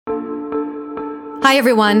Hi,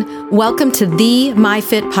 everyone. Welcome to the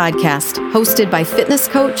MyFit podcast, hosted by fitness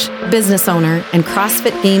coach, business owner, and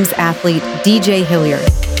CrossFit Games athlete, DJ Hillier.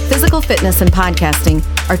 Physical fitness and podcasting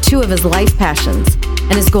are two of his life passions,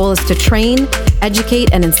 and his goal is to train,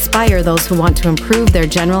 educate, and inspire those who want to improve their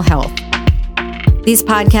general health. These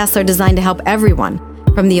podcasts are designed to help everyone,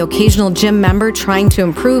 from the occasional gym member trying to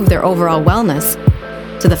improve their overall wellness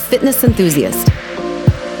to the fitness enthusiast.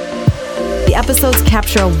 The episodes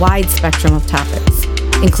capture a wide spectrum of topics,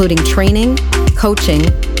 including training, coaching,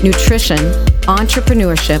 nutrition,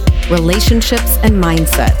 entrepreneurship, relationships, and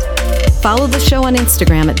mindset. Follow the show on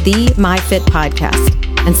Instagram at the MyFit Podcast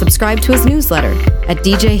and subscribe to his newsletter at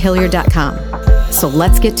djhillier.com. So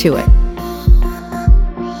let's get to it.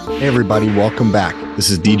 Hey everybody, welcome back. This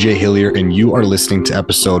is DJ Hillier and you are listening to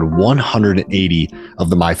episode 180 of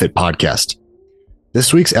the MyFit Podcast.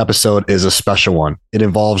 This week's episode is a special one. It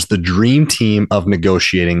involves the dream team of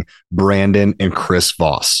negotiating, Brandon and Chris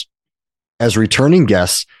Voss. As returning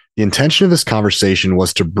guests, the intention of this conversation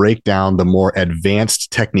was to break down the more advanced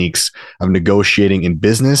techniques of negotiating in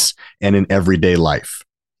business and in everyday life.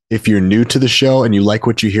 If you're new to the show and you like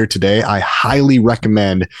what you hear today, I highly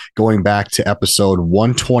recommend going back to episode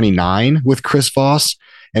 129 with Chris Voss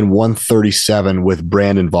and 137 with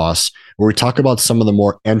Brandon Voss, where we talk about some of the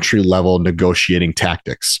more entry-level negotiating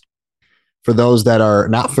tactics. For those that are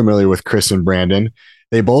not familiar with Chris and Brandon,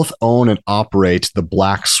 they both own and operate the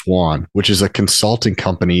Black Swan, which is a consulting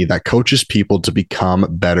company that coaches people to become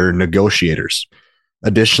better negotiators.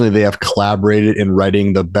 Additionally, they have collaborated in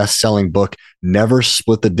writing the best-selling book, Never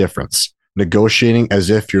Split the Difference, Negotiating as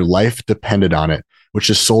If Your Life Depended on It, which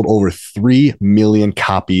has sold over 3 million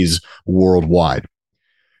copies worldwide.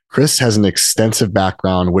 Chris has an extensive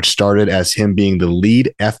background, which started as him being the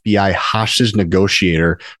lead FBI hostage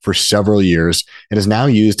negotiator for several years and has now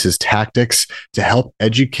used his tactics to help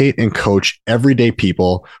educate and coach everyday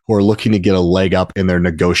people who are looking to get a leg up in their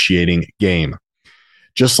negotiating game.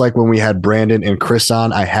 Just like when we had Brandon and Chris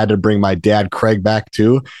on, I had to bring my dad, Craig, back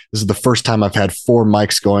too. This is the first time I've had 4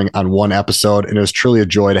 mics going on one episode, and it was truly a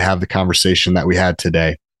joy to have the conversation that we had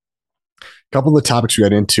today. A couple of the topics we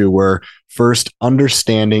got into were first,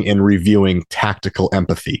 understanding and reviewing tactical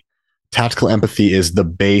empathy. Tactical empathy is the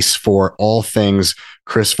base for all things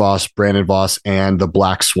Chris Voss, Brandon Voss, and the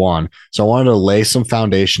Black Swan. So I wanted to lay some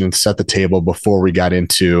foundation and set the table before we got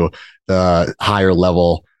into the higher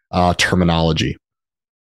level terminology.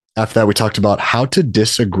 After that, we talked about how to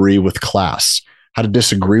disagree with class, how to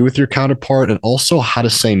disagree with your counterpart, and also how to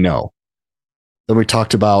say no. Then we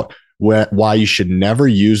talked about why you should never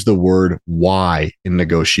use the word why in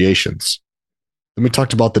negotiations. Then we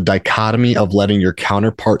talked about the dichotomy of letting your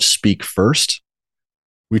counterpart speak first.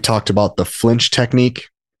 We talked about the flinch technique,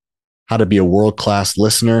 how to be a world-class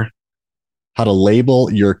listener, how to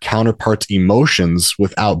label your counterpart's emotions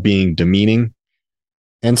without being demeaning,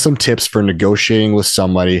 and some tips for negotiating with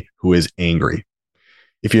somebody who is angry.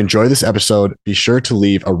 If you enjoy this episode, be sure to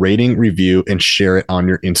leave a rating, review, and share it on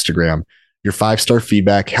your Instagram. Your 5-star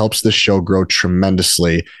feedback helps the show grow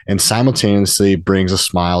tremendously and simultaneously brings a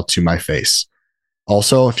smile to my face.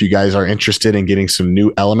 Also, if you guys are interested in getting some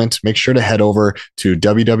new Element, make sure to head over to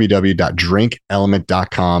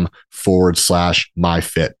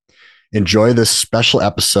www.drinkelement.com/myfit. Enjoy this special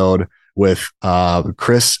episode with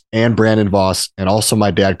Chris and Brandon Voss, and also my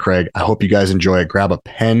dad, Craig. I hope you guys enjoy it. Grab a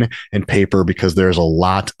pen and paper because there's a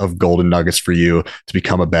lot of golden nuggets for you to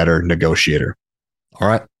become a better negotiator. All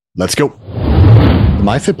right, let's go. The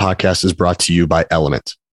MyFit Podcast is brought to you by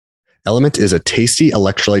Element. Element is a tasty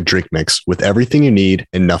electrolyte drink mix with everything you need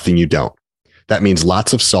and nothing you don't. That means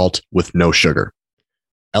lots of salt with no sugar.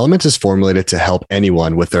 Element is formulated to help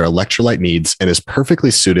anyone with their electrolyte needs and is perfectly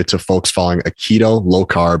suited to folks following a keto, low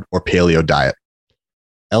carb, or paleo diet.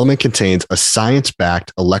 Element contains a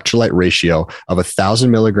science-backed electrolyte ratio of 1,000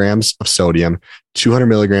 milligrams of sodium, 200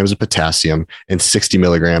 milligrams of potassium, and 60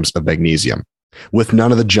 milligrams of magnesium. With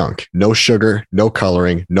none of the junk, no sugar, no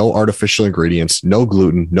coloring, no artificial ingredients, no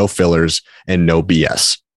gluten, no fillers, and no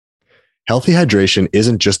BS. Healthy hydration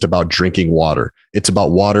isn't just about drinking water. It's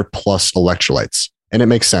about water plus electrolytes. And it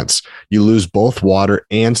makes sense. You lose both water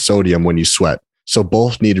and sodium when you sweat. So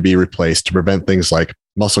both need to be replaced to prevent things like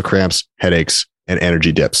muscle cramps, headaches, and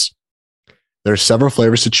energy dips. There are several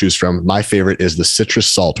flavors to choose from. My favorite is the citrus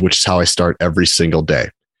salt, which is how I start every single day.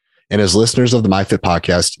 And as listeners of the MyFit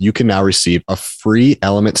Podcast, you can now receive a free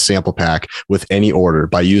Element sample pack with any order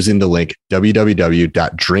by using the link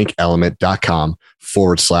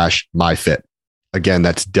www.drinkelement.com/myfit. Again,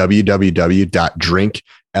 that's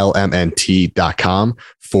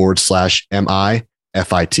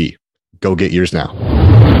www.drinklmnt.com/MIFIT. Go get yours now.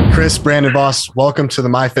 Chris, Brandon Voss, welcome to the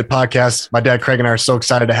MyFit podcast. My dad, Craig, and I are so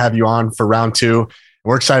excited to have you on for round 2.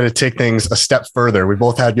 We're excited to take things a step further. We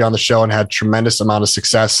both had you on the show and had tremendous amount of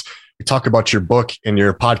success. We talk about your book and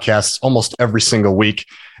your podcasts almost every single week,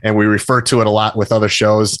 and we refer to it a lot with other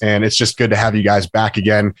shows. And it's just good to have you guys back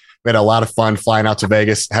again. We had a lot of fun flying out to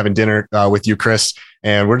Vegas, having dinner with you, Chris,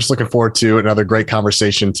 and we're just looking forward to another great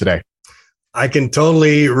conversation today. I can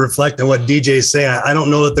totally reflect on what DJ's saying. I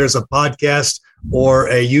don't know that there's a podcast or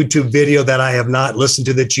a YouTube video that I have not listened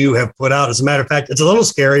to that you have put out. As a matter of fact, it's a little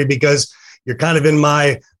scary because you're kind of in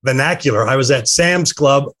my vernacular. I was at Sam's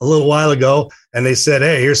Club a little while ago and they said,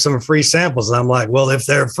 "Hey, here's some free samples." And I'm like, "Well, if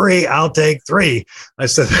they're free, I'll take 3." I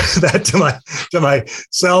said that to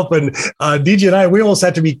myself. And DJ and I, we almost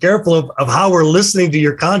have to be careful of how we're listening to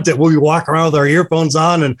your content. We'll be walking around with our earphones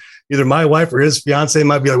on, and either my wife or his fiance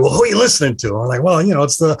might be like, "Well, who are you listening to?" I'm like, "Well,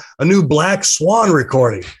 it's a new Black Swan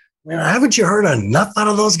recording. Man, haven't you heard enough out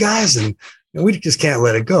of those guys?" And we just can't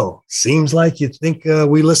let it go. Seems like you think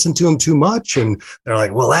we listen to them too much. And they're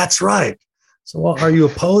like, "Well, that's right." So are you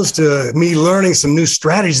opposed to me learning some new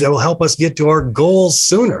strategies that will help us get to our goals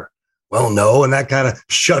sooner? Well, no. And that kind of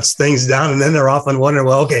shuts things down. And then they're often wondering,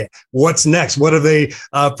 well, okay, what's next? What have they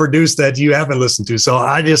produced that you haven't listened to? So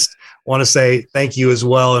I just want to say thank you as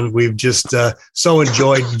well. And we've just so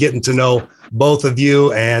enjoyed getting to know both of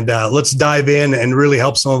you. And let's dive in and really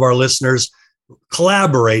help some of our listeners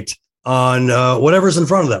collaborate on whatever's in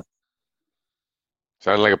front of them.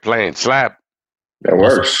 Sounds like a plan. Slap. That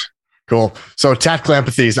works. Cool. So tactical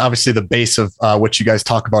empathy is obviously the base of what you guys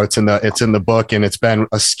talk about. It's in the book, and it's been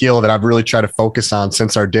a skill that I've really tried to focus on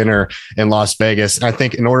since our dinner in Las Vegas. And I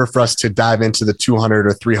think in order for us to dive into the 200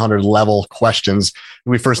 or 300 level questions,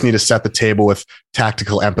 we first need to set the table with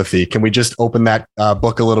tactical empathy. Can we just open that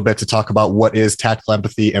book a little bit to talk about what is tactical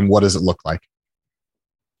empathy and what does it look like?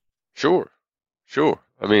 Sure.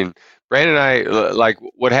 I mean, Brandon and I, like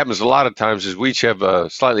what happens a lot of times is we each have a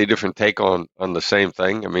slightly different take on the same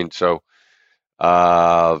thing. I mean, so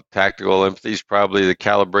tactical empathy is probably the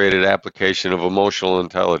calibrated application of emotional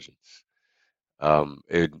intelligence.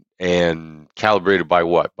 And calibrated by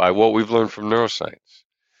what? By what we've learned from neuroscience.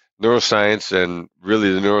 Neuroscience, and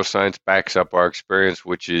really the neuroscience backs up our experience,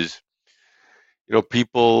 which is,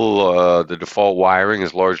 people, the default wiring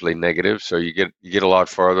is largely negative. So you get a lot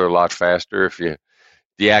farther, a lot faster if you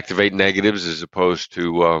deactivate negatives as opposed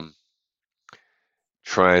to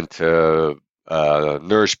trying to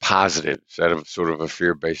nourish positives out of sort of a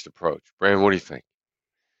fear-based approach. Brandon, what do you think?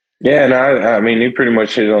 Yeah, no, I mean, you pretty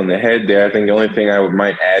much hit it on the head there. I think the only thing I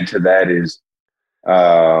might add to that is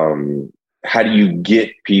how do you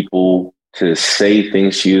get people to say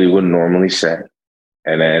things to you they wouldn't normally say?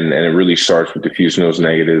 And it really starts with diffusing those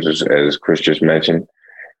negatives, as Chris just mentioned.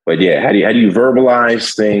 But yeah, how do you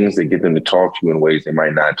verbalize things that get them to talk to you in ways they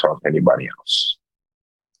might not talk to anybody else?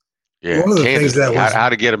 Yeah, one of the things that was, how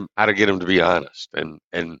to get them to be honest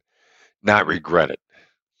and not regret it,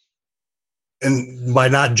 and by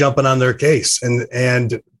not jumping on their case.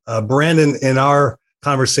 And Brandon, in our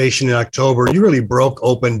conversation in October, you really broke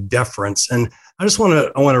open deference, and I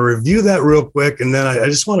want to review that real quick, and then I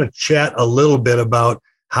just want to chat a little bit about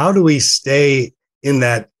how do we stay in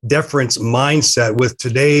that deference mindset with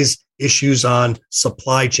today's issues on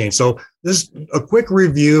supply chain. So this a quick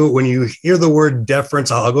review. When you hear the word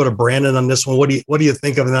deference, I'll go to Brandon on this one. What do you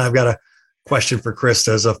think of? And then I've got a question for Chris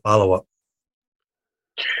as a follow-up.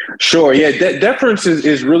 Sure. Yeah. Deference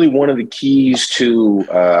is really one of the keys to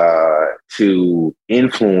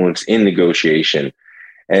influence in negotiation.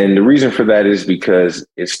 And the reason for that is because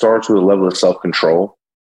it starts with a level of self-control.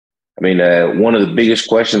 I mean, one of the biggest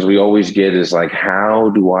questions we always get is like, how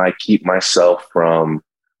do I keep myself from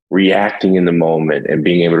reacting in the moment and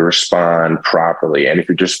being able to respond properly? And if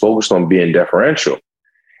you're just focused on being deferential,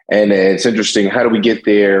 and it's interesting, how do we get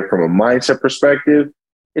there from a mindset perspective?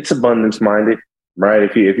 It's abundance-minded, right?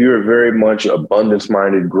 If you're very much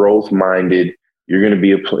abundance-minded, growth-minded, you're going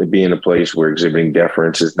to be in a place where exhibiting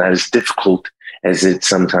deference is not as difficult as it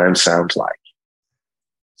sometimes sounds like.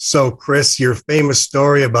 So, Chris, your famous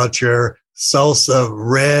story about your salsa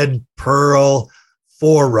red pearl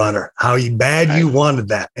 4Runner, how bad you wanted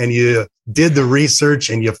that, and you did the research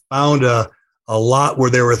and you found a lot where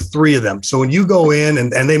there were 3 of them. So when you go in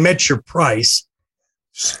and they met your price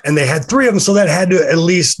and they had 3 of them, so that had to at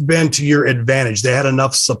least been to your advantage. They had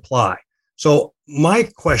enough supply. So my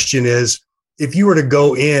question is, if you were to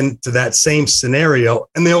go into that same scenario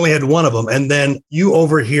and they only had 1 of them, and then you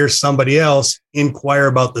overhear somebody else inquire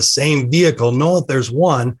about the same vehicle, know that there's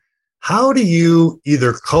 1, how do you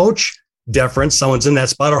either coach deference, someone's in that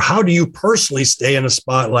spot, or how do you personally stay in a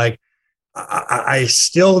spot like, I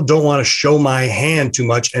still don't want to show my hand too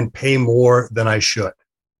much and pay more than I should.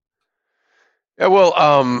 Yeah, well,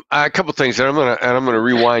 a couple things, and I'm gonna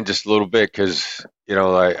rewind just a little bit because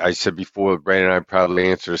I said before, Brandon and I probably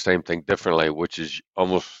answer the same thing differently, which is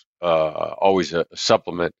almost always a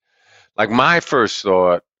supplement. Like my first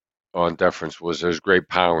thought on deference was there's great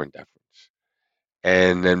power in deference,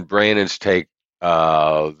 and then Brandon's take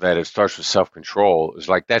that it starts with self-control is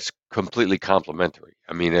like that's completely complementary.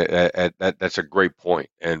 I mean, that's a great point,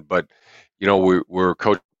 but we're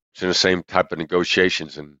coaching the same type of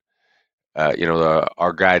negotiations, and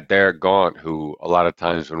our guy Derek Gaunt, who a lot of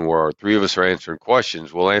times when three of us are answering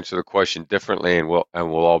questions, we'll answer the question differently, and we'll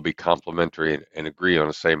all be complementary and agree on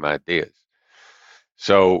the same ideas.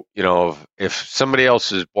 So if somebody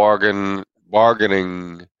else is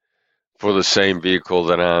bargaining for the same vehicle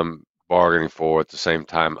that I'm bargaining for at the same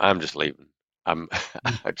time, I'm just leaving.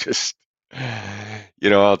 I just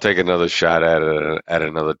I'll take another shot at it at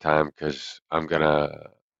another time because I'm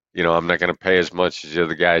not gonna pay as much as the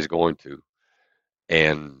other guy's going to,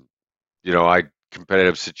 and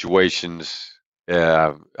competitive situations.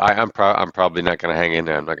 I'm probably not gonna hang in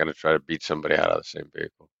there. I'm not gonna try to beat somebody out of the same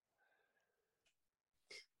vehicle.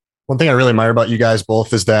 One thing I really admire about you guys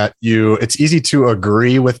both is that it's easy to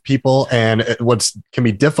agree with people, and what can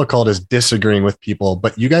be difficult is disagreeing with people,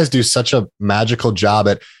 but you guys do such a magical job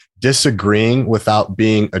at disagreeing without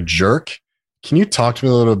being a jerk. Can you talk to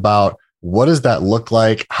me a little about what does that look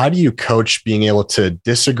like? How do you coach being able to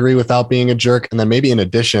disagree without being a jerk? And then maybe in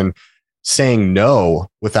addition, saying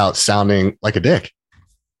no without sounding like a dick?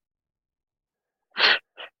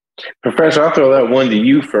 Professor, I'll throw that one to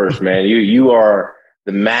you first, man. You are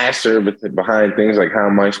the master behind things like how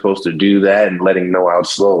am I supposed to do that and letting no out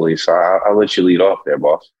slowly. So I'll let you lead off there,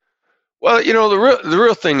 boss. Well, the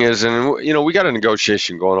real thing is, and we got a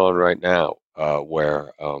negotiation going on right now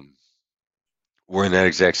where we're in that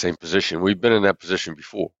exact same position. We've been in that position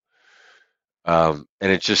before, and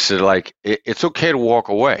it's just like it's okay to walk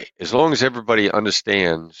away as long as everybody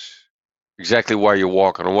understands exactly why you're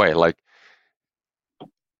walking away. Like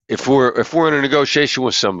if we're in a negotiation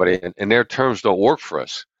with somebody and their terms don't work for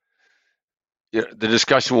us, the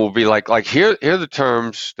discussion will be like here are the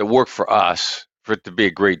terms that work for us for it to be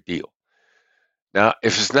a great deal. Now,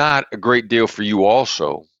 if it's not a great deal for you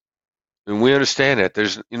also, and we understand that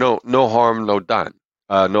there's no harm, no done,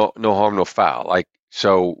 no harm, no foul. Like,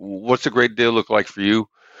 so what's a great deal look like for you?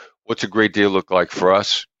 What's a great deal look like for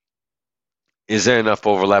us? Is there enough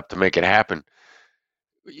overlap to make it happen?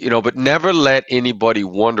 But never let anybody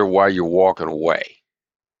wonder why you're walking away.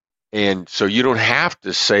 And so you don't have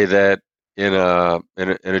to say that in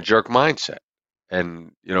a jerk mindset.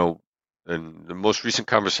 And and the most recent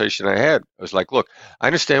conversation I had, I was like, look, I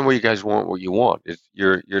understand why you guys want what you want.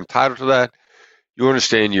 You're entitled to that. You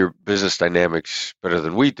understand your business dynamics better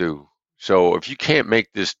than we do. So if you can't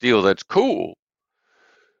make this deal, that's cool.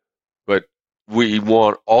 But we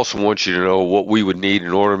also want you to know what we would need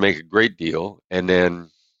in order to make a great deal. And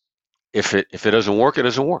then if it doesn't work, it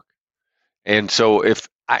doesn't work. And so it's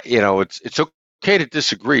okay to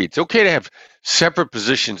disagree. It's okay to have separate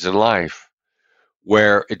positions in life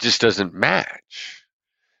where it just doesn't match.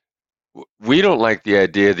 We don't like the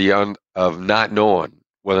idea of not knowing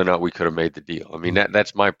whether or not we could have made the deal. I mean,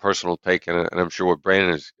 that's my personal take, and I'm sure what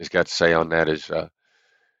Brandon has got to say on that is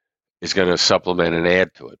going to supplement and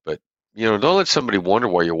add to it. But don't let somebody wonder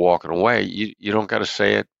why you're walking away. You don't got to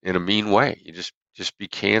say it in a mean way. You just be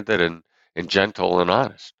candid and gentle and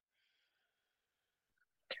honest.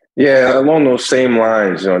 Yeah, along those same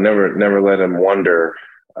lines, never let them wonder.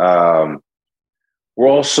 We're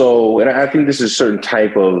also, and I think this is a certain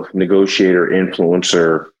type of negotiator,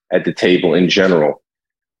 influencer at the table in general.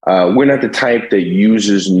 We're not the type that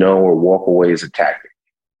uses no or walk away as a tactic.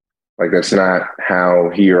 Like that's not how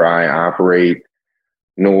he or I operate,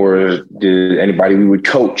 nor did anybody we would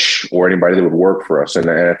coach or anybody that would work for us. And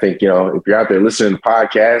I think, if you're out there listening to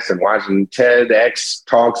podcasts and watching TEDx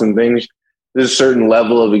talks and things, there's a certain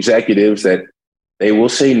level of executives that they will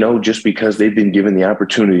say no just because they've been given the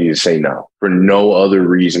opportunity to say no for no other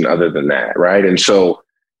reason other than that, right? And so,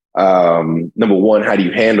 number one, how do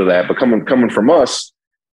you handle that? But coming from us,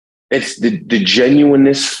 it's the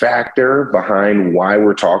genuineness factor behind why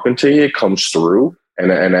we're talking to you. It comes through,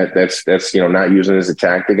 and that's not using it as a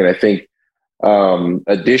tactic. And I think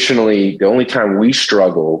additionally, the only time we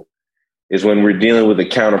struggle is when we're dealing with a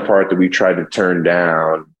counterpart that we tried to turn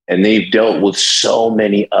down. And they've dealt with so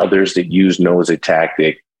many others that use no as a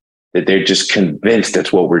tactic that they're just convinced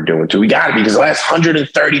that's what we're doing too. We got to be, because the last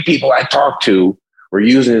 130 people I talked to were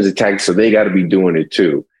using it as a tactic, so they got to be doing it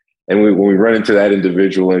too. And when we run into that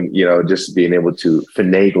individual and, just being able to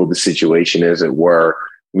finagle the situation, as it were,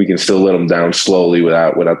 we can still let them down slowly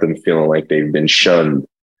without them feeling like they've been shunned.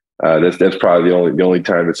 That's probably the only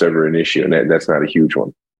time it's ever an issue. And that's not a huge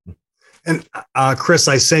one. And Chris,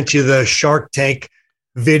 I sent you the Shark Tank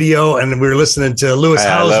video, and we were listening to Lewis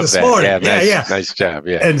Howes this morning. Yeah, nice job.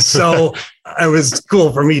 Yeah. And so it was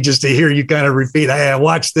cool for me just to hear you kind of repeat. I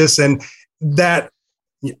watched this, and that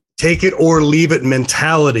take it or leave it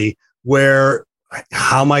mentality, where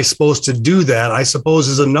how am I supposed to do that? I suppose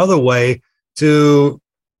is another way to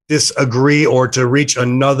disagree or to reach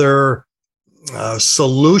another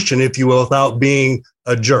solution, if you will, without being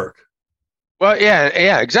a jerk. Well,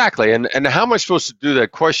 yeah, exactly. And how am I supposed to do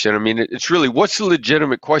that question? I mean, it's really, what's the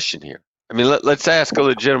legitimate question here? I mean, let's ask a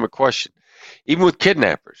legitimate question. Even with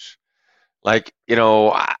kidnappers, like,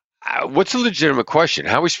 what's the legitimate question?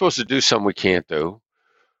 How are we supposed to do something we can't do?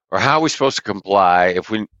 Or how are we supposed to comply if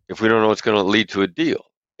we don't know what's going to lead to a deal?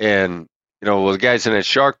 And, the guys in that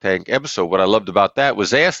Shark Tank episode, what I loved about that was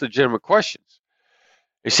they asked legitimate questions.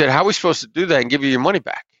 They said, how are we supposed to do that and give you your money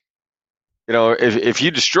back? If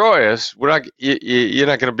you destroy us, we're not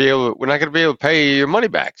going to be able to pay your money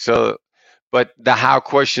back. So, but the how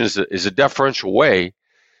question is a deferential way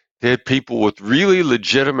to hit people with really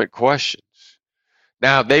legitimate questions.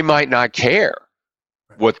 Now, they might not care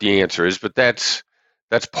what the answer is, but that's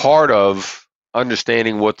part of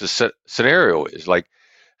understanding what the scenario is. Like,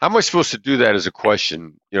 how am I supposed to do that as a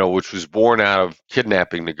question, which was born out of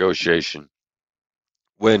kidnapping negotiation.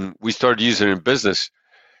 When we started using it in business,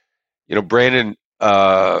 Brandon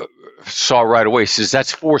saw right away, says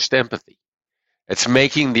that's forced empathy. It's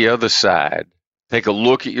making the other side take a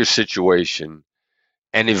look at your situation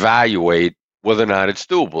and evaluate whether or not it's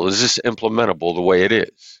doable. Is this implementable the way it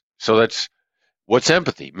is? So that's what's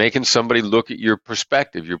empathy, making somebody look at your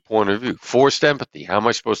perspective, your point of view. Forced empathy. How am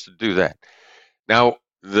I supposed to do that? Now,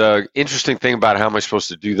 the interesting thing about how am I supposed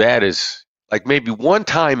to do that is, like, maybe one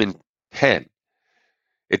time in 10,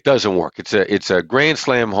 it doesn't work. It's a grand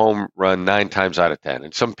slam home run 9 times out of 10.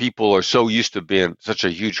 And some people are so used to being such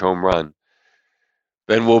a huge home run,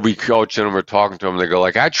 then we'll be coaching them or talking to them. They go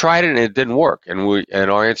like, I tried it and it didn't work. And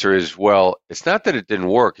our answer is, well, it's not that it didn't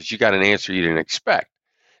work. It's you got an answer you didn't expect.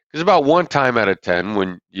 Because about 1 time out of 10,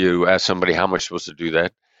 when you ask somebody, how am I supposed to do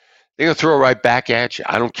that? They're going to throw it right back at you.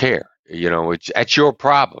 I don't care. That's your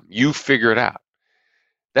problem. You figure it out.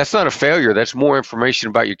 That's not a failure. That's more information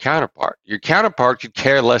about your counterpart. Your counterpart could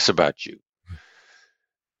care less about you.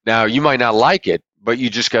 Now, you might not like it, but you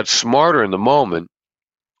just got smarter in the moment.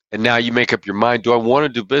 And now you make up your mind, do I want to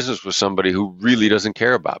do business with somebody who really doesn't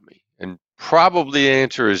care about me? And probably the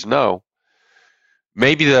answer is no.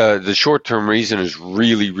 Maybe the short-term reason is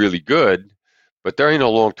really, really good, but there ain't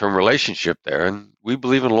no long-term relationship there. And we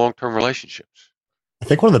believe in long-term relationships. I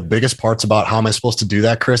think one of the biggest parts about how am I supposed to do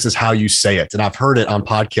that, Chris, is how you say it. And I've heard it on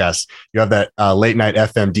podcasts. You have that late night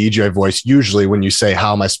FM DJ voice, usually when you say,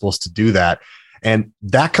 how am I supposed to do that? And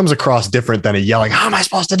that comes across different than a yelling, how am I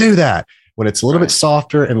supposed to do that? When it's a little bit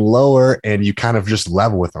softer and lower and you kind of just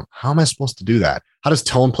level with them. How am I supposed to do that? How does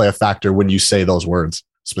tone play a factor when you say those words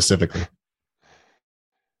specifically?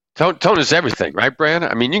 Tone is everything, right, Brandon?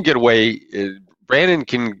 I mean, you can get away.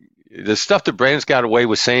 The stuff that Brandon's got away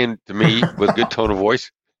with saying to me with good tone of voice.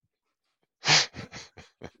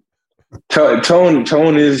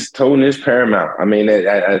 Tone is paramount. I mean,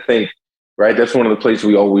 I think, right, that's one of the places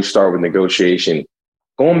we always start with negotiation.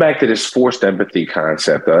 Going back to this forced empathy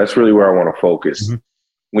concept, though, that's really where I want to focus. Mm-hmm.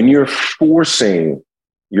 When you're forcing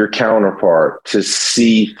your counterpart to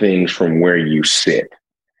see things from where you sit.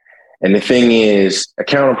 And the thing is, a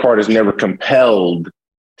counterpart is never compelled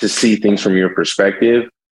to see things from your perspective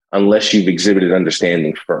unless you've exhibited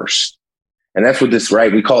understanding first. And that's what this,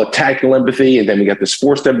 right? We call it tactical empathy. And then we got this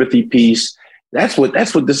forced empathy piece. That's what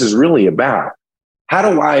this is really about. How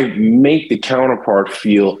do I make the counterpart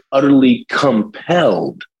feel utterly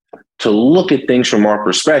compelled to look at things from our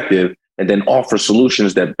perspective and then offer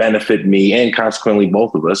solutions that benefit me and consequently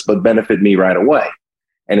both of us, but benefit me right away?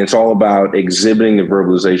 And it's all about exhibiting the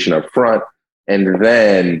verbalization up front. And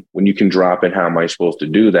then when you can drop in, how am I supposed to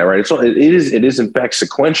do that? Right. So it is in fact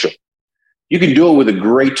sequential. You can do it with a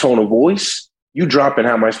great tone of voice. You drop in,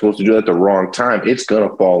 how am I supposed to do that at the wrong time? It's going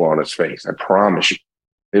to fall on its face. I promise you.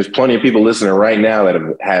 There's plenty of people listening right now that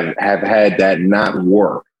have had that not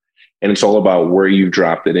work. And it's all about where you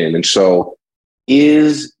dropped it in. And so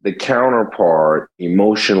is the counterpart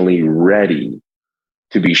emotionally ready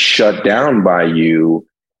to be shut down by you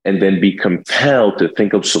and then be compelled to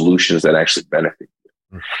think of solutions that actually benefit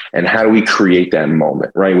you? And how do we create that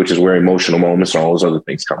moment, right? Which is where emotional moments and all those other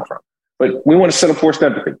things come from. But we want to set up forced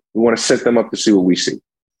empathy. We want to set them up to see what we see.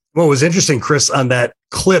 What was interesting, Chris, on that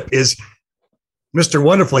clip is Mr.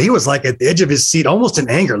 Wonderful. He was like at the edge of his seat, almost in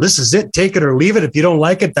anger. This is it. Take it or leave it. If you don't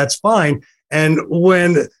like it, that's fine. And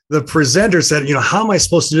when the presenter said, how am I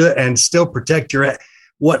supposed to do that and still protect your,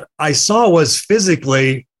 what I saw was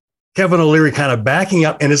physically Kevin O'Leary kind of backing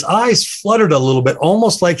up, and his eyes fluttered a little bit,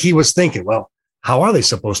 almost like he was thinking, well, how are they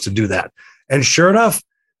supposed to do that? And sure enough,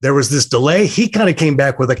 there was this delay. He kind of came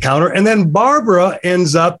back with a counter, and then Barbara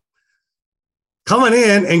ends up coming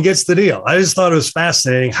in and gets the deal. I just thought it was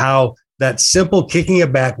fascinating how that simple kicking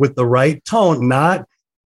it back with the right tone, not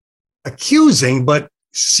accusing, but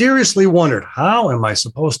seriously wondered, how am I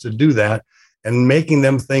supposed to do that? And making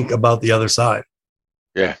them think about the other side.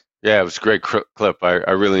 Yeah, it was a great clip.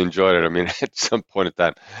 I really enjoyed it. I mean, at some point at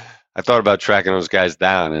that, I thought about tracking those guys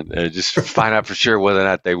down and just find out for sure whether or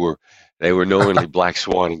not they were knowingly Black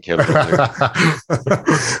Swan and Kevin.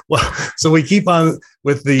 Well, so we keep on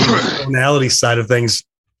with the tonality side of things.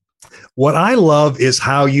 What I love is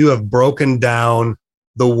how you have broken down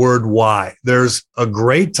the word why. There's a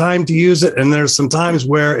great time to use it, and there's some times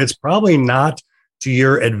where it's probably not to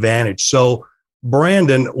your advantage. So,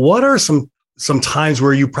 Brandon, what are some times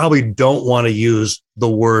where you probably don't want to use the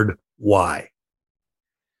word why?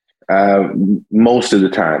 Most of the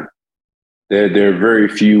time. There are very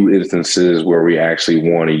few instances where we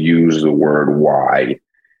actually want to use the word why.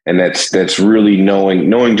 And that's really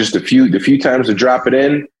knowing just the few times to drop it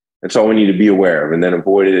in. That's all we need to be aware of, and then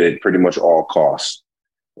avoid it at pretty much all costs.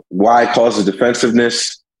 Why causes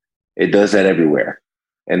defensiveness? It does that everywhere.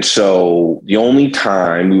 And so the only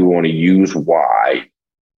time we want to use why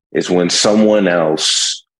is when someone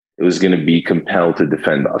else is going to be compelled to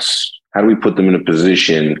defend us. How do we put them in a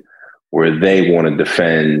position where they want to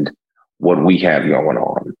defend what we have going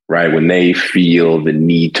on, right? When they feel the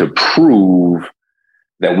need to prove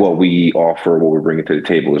that what we offer, what we're bringing to the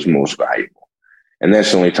table is most valuable. And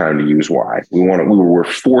that's the only time to use why. We're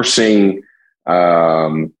forcing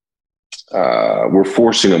a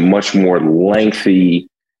much more lengthy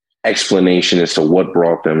explanation as to what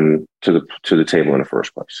brought them to the table in the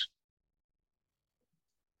first place.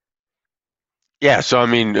 Yeah, so I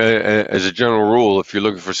mean, as a general rule, if you're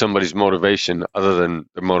looking for somebody's motivation other than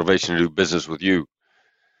the motivation to do business with you,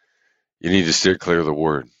 you need to steer clear of the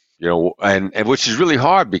word. And which is really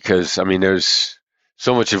hard because I mean, there's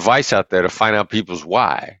so much advice out there to find out people's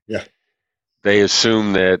why. Yeah. They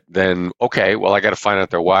assume that then, okay, well, I got to find out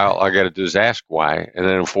their why. All I got to do is ask why, and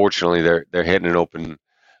then unfortunately, they're hitting an open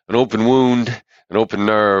wound, an open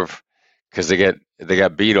nerve, because they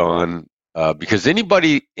got beat on. Because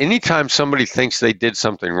anytime somebody thinks they did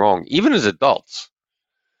something wrong, even as adults,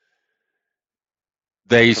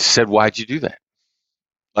 they said, "Why'd you do that?"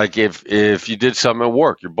 Like if you did something at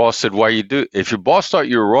work, your boss said, "Why you do?" If your boss thought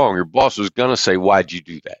you were wrong, your boss was gonna say, "Why'd you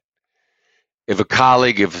do that?" If a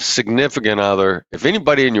colleague, if a significant other, if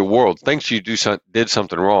anybody in your world thinks you did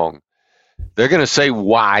something wrong, they're gonna say,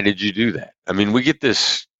 "Why did you do that?" I mean, we get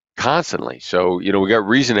this constantly, so we got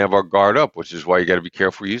reason to have our guard up, which is why you got to be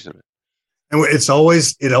careful using it. And it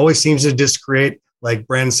always seems to just create, like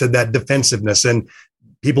Brandon said, that defensiveness, and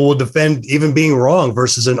people will defend even being wrong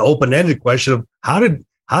versus an open-ended question of how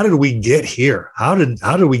did we get here? How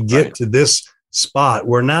did we get to this spot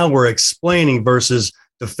where now we're explaining versus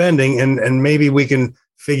defending, and maybe we can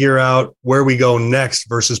figure out where we go next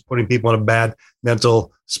versus putting people in a bad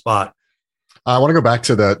mental spot. I want to go back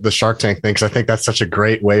to the Shark Tank thing, because I think that's such a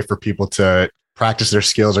great way for people to practice their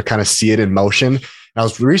skills or kind of see it in motion. I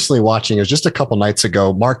was recently watching, it was just a couple nights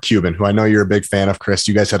ago, Mark Cuban, who I know you're a big fan of, Chris.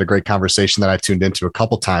 You guys had a great conversation that I tuned into a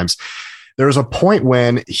couple times. There was a point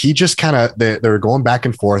when he just kind of, they were going back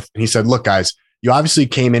and forth. And he said, "Look, guys, you obviously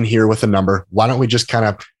came in here with a number. Why don't we just kind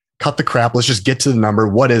of cut the crap? Let's just get to the number.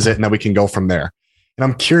 What is it? And then we can go from there." And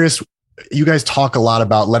I'm curious, you guys talk a lot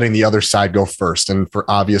about letting the other side go first. And for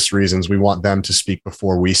obvious reasons, we want them to speak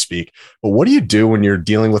before we speak. But what do you do when you're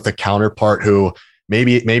dealing with a counterpart who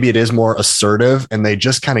maybe it is more assertive and they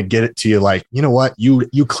just kind of get it to you like, you know what,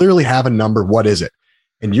 you clearly have a number. What is it?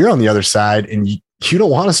 And you're on the other side and you don't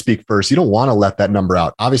want to speak first. You don't want to let that number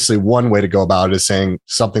out. Obviously, one way to go about it is saying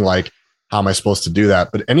something like, "How am I supposed to do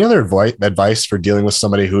that?" But any other advice for dealing with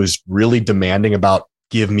somebody who's really demanding about,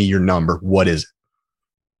 "Give me your number. What is it?"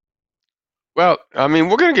 Well, I mean,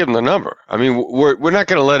 we're going to give them the number. I mean, we're not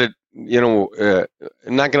going to let it,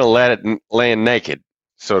 not going to let it land naked,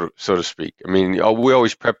 so to speak. I mean, we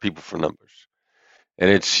always prep people for numbers,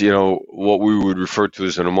 and it's what we would refer to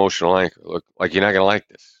as an emotional anchor. Look, like, you're not going to like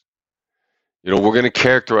this. We're going to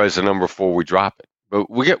characterize the number before we drop it,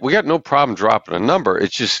 but we got no problem dropping a number.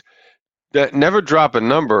 It's just that never drop a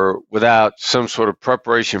number without some sort of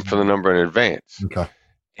preparation for the number in advance. Okay.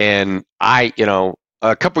 And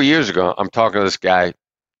a couple of years ago, I'm talking to this guy,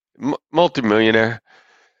 multimillionaire,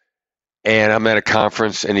 and I'm at a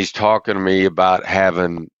conference, and he's talking to me about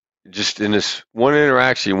having just in this one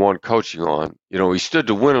interaction, one coaching on, he stood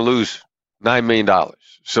to win or lose $9 million.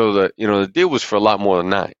 So the deal was for a lot more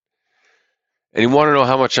than $9. And he wanted to know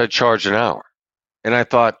how much I'd charge an hour. And I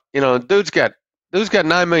thought, dude's got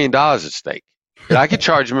 $9 million at stake. And I could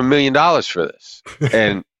charge him $1 million for this,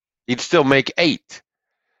 and he'd still make $8.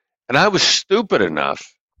 And I was stupid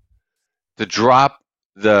enough to drop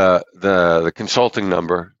the consulting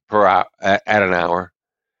number per hour at an hour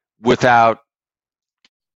without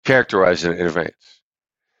characterizing it in advance.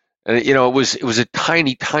 And it was a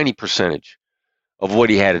tiny percentage of what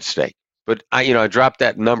he had at stake. But I dropped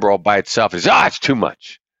that number all by itself. It's too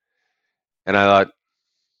much. And I thought,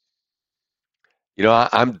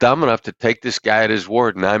 I'm dumb enough to take this guy at his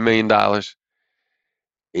word, $9 million.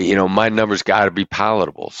 My number's got to be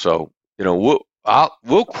palatable. So,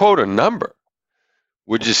 we'll quote a number.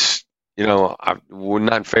 We're just, we're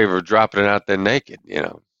not in favor of dropping it out there naked,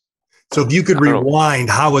 So if you could rewind,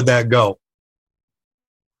 how would that go?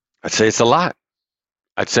 I'd say it's a lot.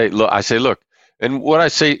 Look, and what I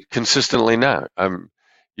say consistently now, you're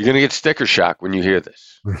going to get sticker shock when you hear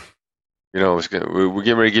this. We're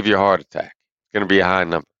getting ready to give you a heart attack. It's going to be a high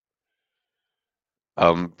number.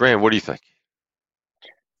 Brand, what do you think?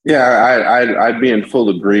 Yeah, I'd be in full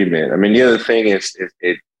agreement. I mean, the other thing is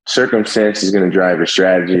circumstance is going to drive your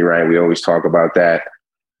strategy, right? We always talk about that.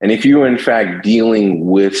 And if you're in fact dealing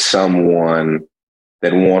with someone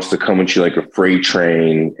that wants to come at you like a freight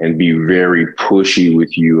train and be very pushy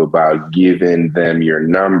with you about giving them your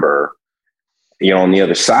number, on the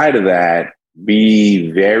other side of that, be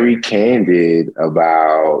very candid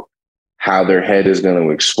about how their head is going to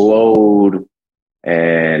explode,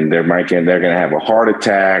 and they're going to have a heart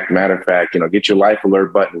attack. Matter of fact, get your life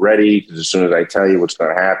alert button ready, because as soon as I tell you what's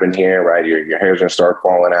going to happen here, right, your hair's going to start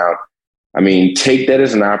falling out. I mean, take that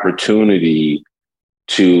as an opportunity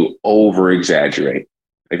to over exaggerate.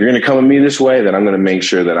 If you're going to come at me this way, then I'm going to make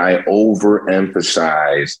sure that I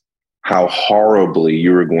overemphasize how horribly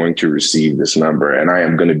you are going to receive this number, and I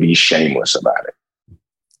am going to be shameless about it.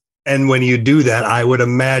 And when you do that, I would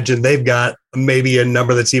imagine they've got maybe a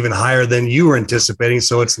number that's even higher than you were anticipating.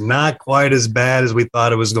 So it's not quite as bad as we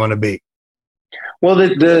thought it was going to be. Well,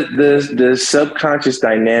 the subconscious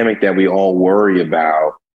dynamic that we all worry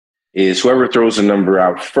about is whoever throws a number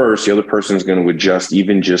out first, the other person is going to adjust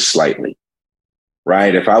even just slightly,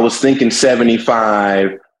 right? If I was thinking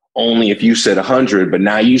 75, only if you said 100, but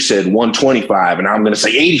now you said 125, and I'm going to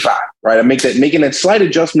say 85, right? I'm making that slight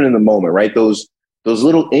adjustment in the moment, right? Those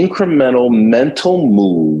little incremental mental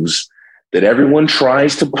moves that everyone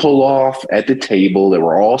tries to pull off at the table that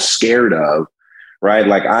we're all scared of, right?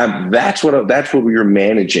 Like that's what you're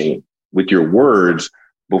managing with your words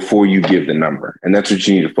before you give the number. And that's what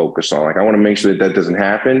you need to focus on. Like, I want to make sure that doesn't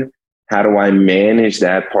happen. How do I manage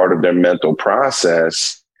that part of their mental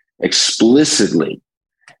process explicitly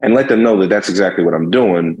and let them know that that's exactly what I'm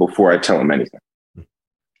doing before I tell them anything?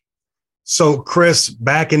 So, Chris,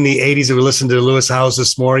 back in the 80s, we listened to Lewis Howes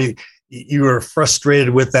this morning. You were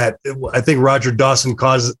frustrated with that. I think Roger Dawson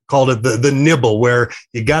called it the nibble, where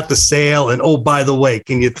you got the sale and, oh, by the way,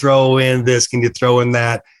 can you throw in this? Can you throw in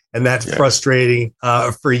that? And that's frustrating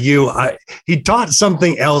for you. He taught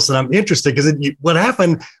something else, and I'm interested because what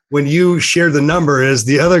happened when you shared the number is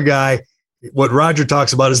the other guy, what Roger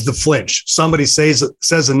talks about is the flinch. Somebody says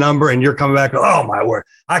a number and you're coming back, oh my word,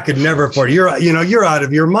 I could never afford it. You're out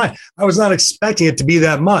of your mind. I was not expecting it to be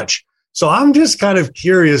that much. So I'm just kind of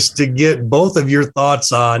curious to get both of your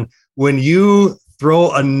thoughts on when you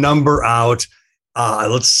throw a number out,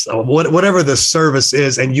 whatever the service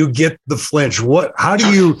is, and you get the flinch. How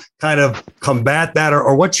do you kind of combat that,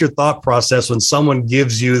 or what's your thought process when someone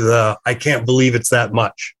gives you the I can't believe it's that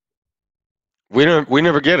much? We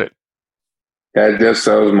never get it. That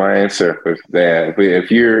was my answer.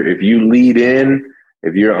 If you lead in,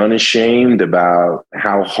 if you're unashamed about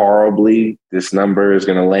how horribly this number is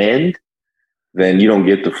going to land, then you don't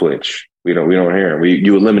get the flinch. We don't hear it.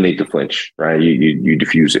 You eliminate the flinch, right? You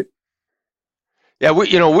diffuse it. Yeah,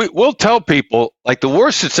 we'll tell people, like, the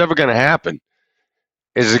worst that's ever going to happen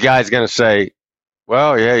is the guy's going to say,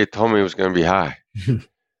 well, yeah, you told me it was going to be high.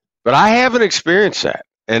 But I haven't experienced that.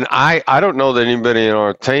 And I don't know that anybody in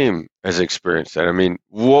our team has experienced that. I mean,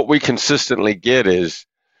 what we consistently get is,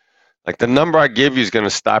 like, the number I give you is going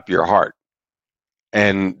to stop your heart.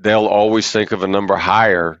 And they'll always think of a number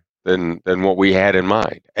higher than what we had in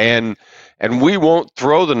mind. And we won't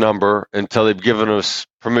throw the number until they've given us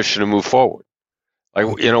permission to move forward. Like,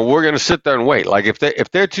 we're going to sit there and wait. Like, if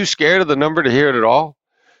they're too scared of the number to hear it at all,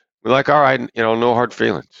 we're like, all right, no hard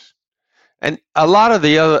feelings. And a lot of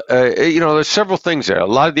the other, there's several things there. A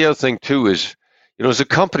lot of the other thing too is, as a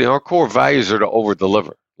company, our core values are to over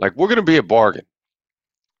deliver. Like, we're going to be a bargain.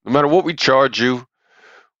 No matter what we charge you,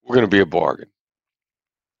 we're going to be a bargain.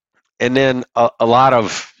 And then a lot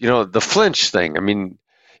of, the flinch thing. I mean,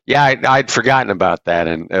 yeah, I'd forgotten about that.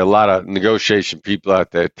 And a lot of negotiation people out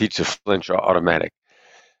there teach the flinch automatic.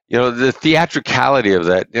 The theatricality of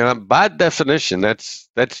that, by definition, that's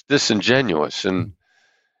disingenuous. And,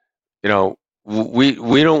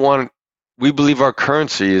 we don't want, we believe our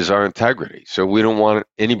currency is our integrity. So we don't want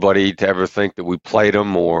anybody to ever think that we played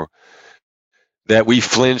them or that we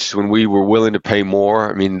flinched when we were willing to pay more.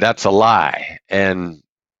 I mean, that's a lie. And,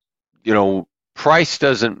 price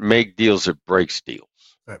doesn't make deals, it breaks deals.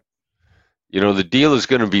 Right. The deal is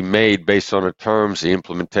going to be made based on the terms, the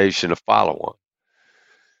implementation, a follow-on.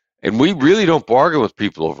 And we really don't bargain with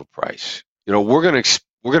people over price. We're going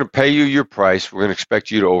to pay you your price. We're going to expect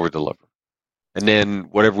you to over-deliver. And then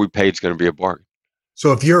whatever we pay is going to be a bargain.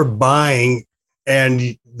 So if you're buying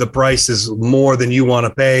and the price is more than you want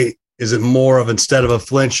to pay, is it more of, instead of a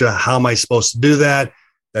flinch, how am I supposed to do that?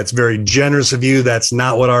 That's very generous of you. That's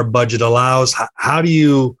not what our budget allows. How do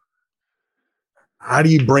you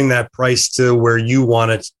bring that price to where you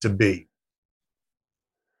want it to be?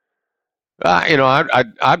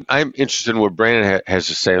 I'm interested in what Brandon has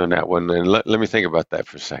to say on that one, and let me think about that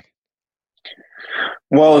for a second.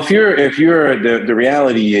 Well, if you're the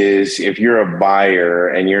reality is, if you're a buyer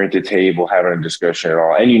and you're at the table having a discussion at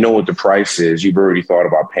all, and you know what the price is, you've already thought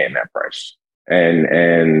about paying that price.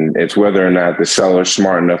 And it's whether or not the seller's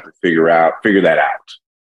smart enough to figure that out.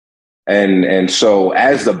 And so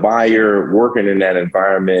as the buyer working in that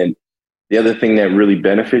environment, the other thing that really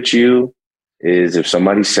benefits you is if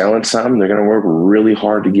somebody's selling something, they're going to work really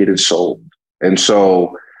hard to get it sold. And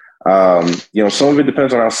so, some of it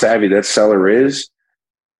depends on how savvy that seller is.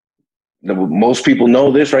 Most people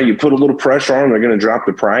know this, right? You put a little pressure on them, they're going to drop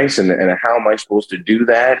the price. And how am I supposed to do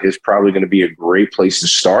that is probably going to be a great place to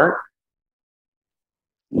start.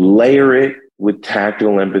 Layer it with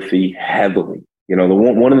tactile empathy heavily.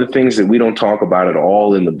 One of the things that we don't talk about at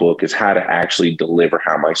all in the book is how to actually deliver.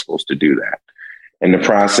 How am I supposed to do that? And the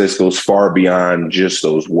process goes far beyond just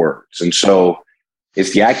those words. And so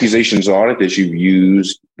it's the accusations audit that you've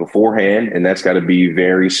used beforehand, and that's got to be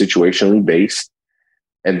very situationally based.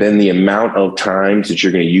 And then the amount of times that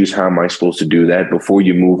you're going to use how am I supposed to do that before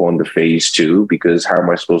you move on to phase 2, because how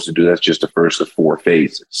am I supposed to do that's just the first of 4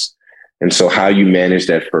 phases. And so how you manage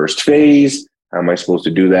that first phase, how am I supposed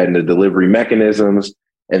to do that in the delivery mechanisms?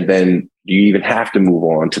 And then you even have to move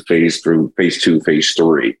on to phase 2, phase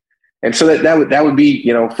 3. And so that would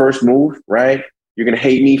be, first move, right? You're going to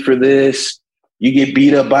hate me for this. You get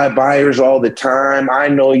beat up by buyers all the time. I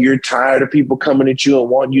know you're tired of people coming at you and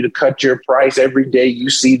wanting you to cut your price every day. You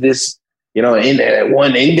see this, in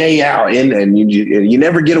day out, and you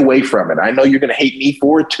never get away from it. I know you're going to hate me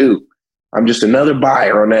for it too. I'm just another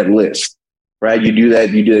buyer on that list, right? You do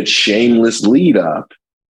that shameless lead up.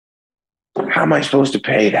 How am I supposed to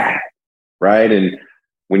pay that, right? And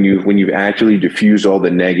when you've actually diffused all the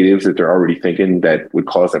negatives that they're already thinking that would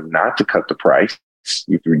cause them not to cut the price,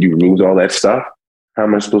 you removed all that stuff. How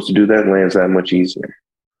am I supposed to do that? Lands that much easier.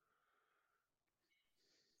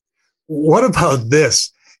 What about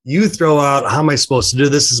this? You throw out, how am I supposed to do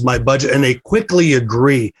this? Is my budget, and they quickly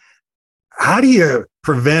agree. How do you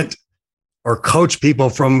prevent or coach people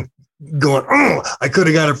from going, oh, I could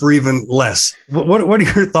have got it for even less? What are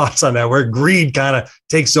your thoughts on that, where greed kind of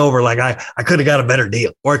takes over? Like, I could have got a better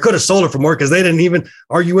deal, or I could have sold it for more because they didn't even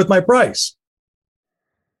argue with my price.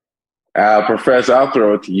 Professor, I'll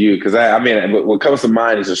throw it to you, because what comes to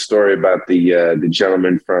mind is a story about the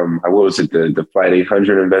gentleman from, what was it, the Flight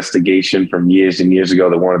 800 investigation from years and years ago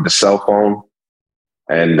that wanted the cell phone,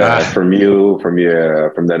 and from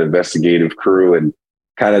that investigative crew, and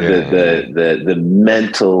kind of the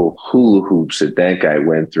mental hula hoops that guy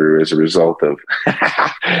went through as a result of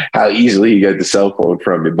how easily he got the cell phone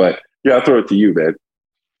from me. But yeah, I'll throw it to you, man.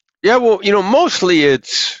 Yeah, well, mostly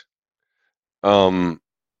it's,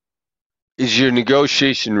 is your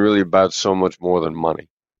negotiation really about so much more than money?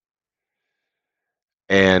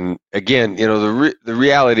 And again, the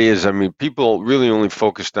reality is, people really only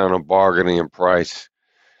focus down on bargaining and price.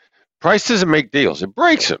 Price doesn't make deals; it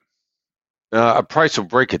breaks them. A price will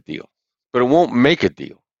break a deal, but it won't make a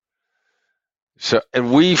deal. So,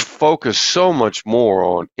 and we focus so much more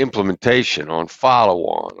on implementation, on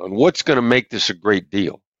follow-on, on what's going to make this a great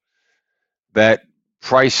deal, that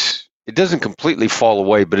price, it doesn't completely fall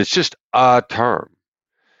away, but it's just a term.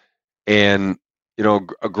 And,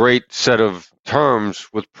 a great set of terms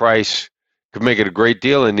with price could make it a great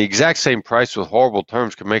deal, and the exact same price with horrible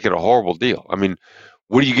terms could make it a horrible deal. I mean,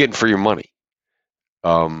 what are you getting for your money?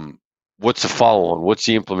 What's the follow-on? What's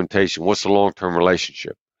the implementation? What's the long-term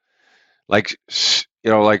relationship? Like,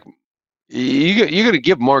 you're going to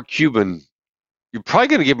give Mark Cuban, you're probably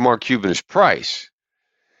going to give Mark Cuban his price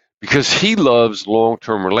because he loves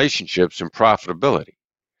long-term relationships and profitability.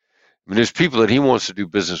 I mean, there's people that he wants to do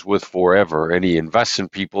business with forever, and he invests in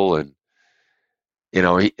people, and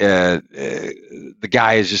the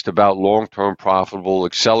guy is just about long-term, profitable,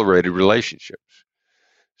 accelerated relationships.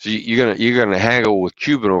 So you're gonna haggle with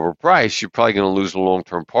Cuban over price. You're probably gonna lose a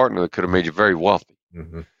long-term partner that could have made you very wealthy.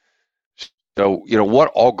 Mm-hmm. So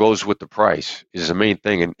what all goes with the price is the main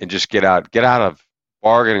thing, and just get out of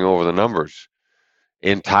bargaining over the numbers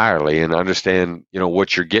entirely, and understand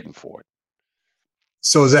what you're getting for it.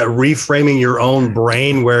 So is that reframing your own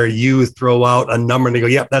brain where you throw out a number and they go,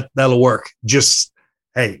 yep, that'll work. Just,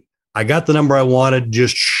 hey, I got the number I wanted.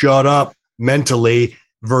 Just shut up mentally,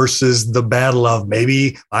 versus the battle of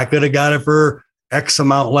maybe I could have got it for X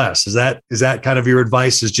amount less. Is that kind of your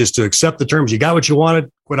advice, is just to accept the terms? You got what you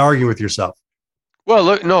wanted, quit arguing with yourself. Well,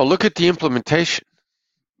 look at the implementation.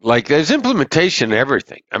 Like, there's implementation in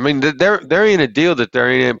everything. I mean, there ain't a deal that there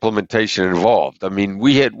ain't implementation involved. I mean,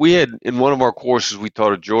 we had in one of our courses we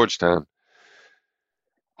taught at Georgetown,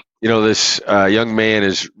 this young man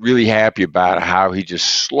is really happy about how he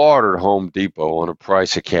just slaughtered Home Depot on a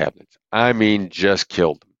price of cabinets. I mean, just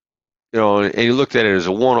killed them. And he looked at it as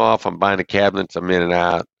a one-off. I'm buying the cabinets. I'm in and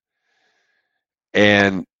out.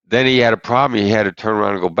 And then he had a problem. He had to turn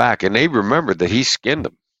around and go back. And they remembered that he skinned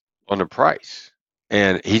them on the price.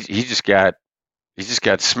 And he just got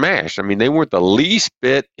smashed. I mean, they weren't the least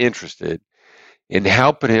bit interested in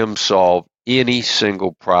helping him solve any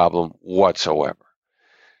single problem whatsoever.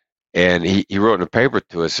 And he wrote in a paper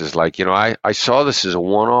to us, is like, I saw this as a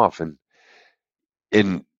one-off,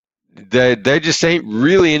 and there just ain't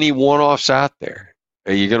really any one-offs out there.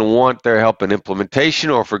 You're going to want their help in implementation,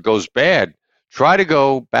 or if it goes bad, try to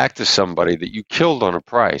go back to somebody that you killed on a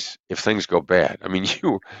price if things go bad. I mean,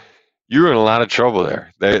 you're in a lot of trouble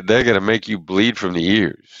there. They're going to make you bleed from the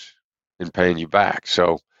ears in paying you back.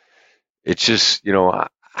 So it's just,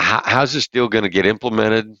 how's this deal going to get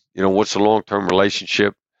implemented? What's the long-term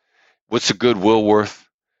relationship? What's the goodwill worth?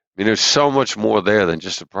 I mean, there's so much more there than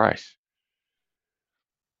just the price.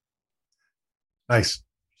 Nice.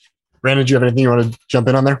 Brandon, do you have anything you want to jump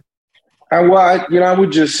in on there?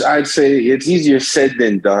 I'd say it's easier said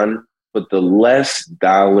than done, but the less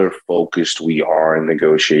dollar focused we are in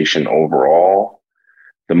negotiation overall,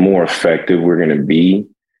 the more effective we're going to be.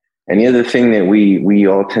 And the other thing that we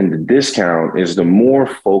all tend to discount is the more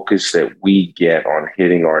focus that we get on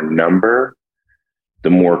hitting our number, the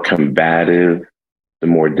more combative, the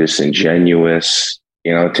more disingenuous,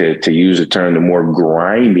 to use a term, the more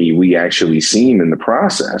grimy we actually seem in the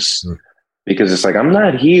process. Because it's like, I'm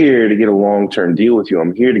not here to get a long-term deal with you.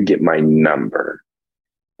 I'm here to get my number.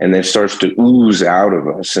 And then it starts to ooze out of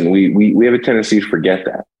us. And we have a tendency to forget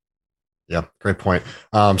that. Yeah, great point.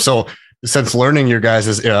 So since learning your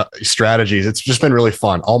guys' strategies, it's just been really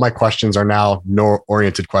fun. All my questions are now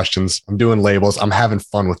no-oriented questions. I'm doing labels. I'm having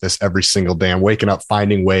fun with this every single day. I'm waking up,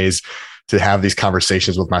 finding ways to have these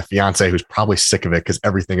conversations with my fiance, who's probably sick of it because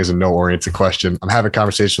everything is a no-oriented question. I'm having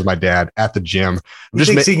conversations with my dad at the gym. He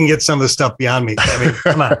thinks he can get some of the stuff beyond me. I mean,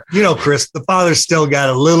 come on. Chris, the father's still got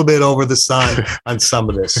a little bit over the son on some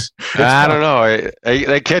of this. I don't know.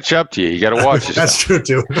 They catch up to you. You got to watch yourself. That's true,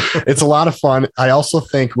 too. It's a lot of fun. I also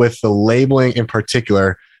think with the labeling in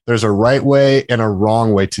particular, there's a right way and a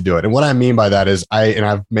wrong way to do it. And what I mean by that is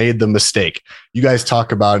I've made the mistake. You guys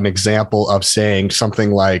talk about an example of saying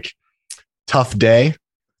something like, tough day.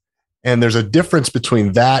 And there's a difference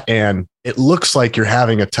between that and it looks like you're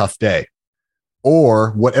having a tough day,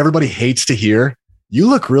 or what everybody hates to hear. You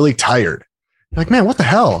look really tired. You're like, man, what the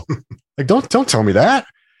hell? Like, don't tell me that.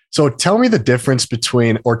 So tell me the difference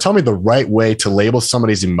between, or tell me the right way to label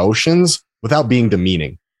somebody's emotions without being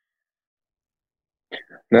demeaning.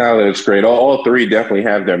 No, that's great. All three definitely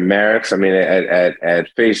have their merits. I mean, at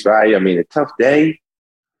face value, I mean, a tough day,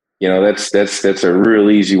 that's a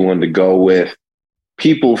real easy one to go with.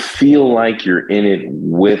 People feel like you're in it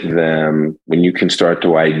with them when you can start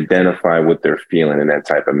to identify what they're feeling in that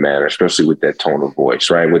type of manner, especially with that tone of voice,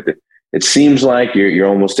 right? It seems like you're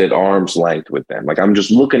almost at arm's length with them. Like, I'm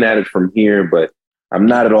just looking at it from here, but I'm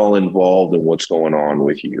not at all involved in what's going on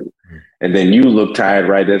with you. And then you look tired,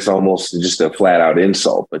 right? That's almost just a flat out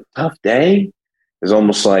insult. But tough day is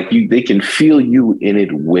almost like they can feel you in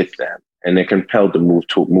it with them, and they're compelled to move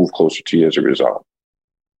closer to you as a result.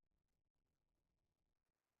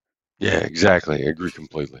 Yeah, exactly. I agree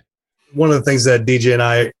completely. one of the things that DJ and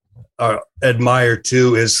I admire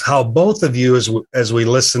too is how both of you, as we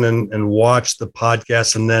listen and watch the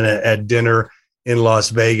podcast, and then at dinner in Las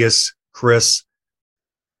Vegas, Chris,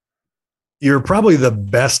 you're probably the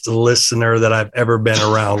best listener that I've ever been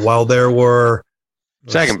around. While there were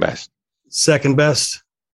second best.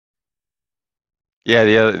 Yeah,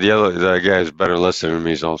 the guy who's better listener than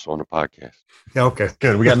me is also on the podcast. Yeah, okay,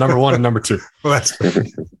 good. We got number 1 and number 2. Well, that's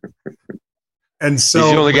and so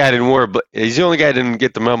he's the only guy that didn't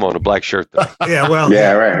get the memo on a black shirt, though. Yeah, well,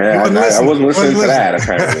 yeah, right. Yeah, I wasn't listening to that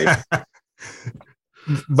apparently.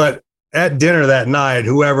 But at dinner that night,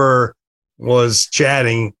 whoever was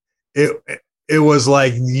chatting, it was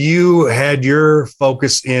like you had your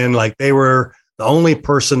focus in, like they were the only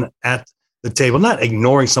person at the table, not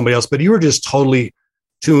ignoring somebody else, but you were just totally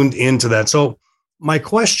tuned into that. So my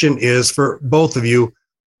question is for both of you,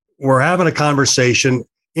 we're having a conversation.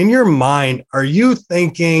 In your mind, are you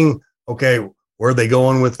thinking, okay, where are they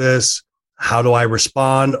going with this? How do I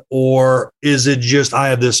respond? Or is it just, I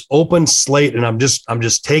have this open slate and I'm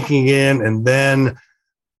just taking in, and then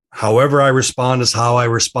however I respond is how I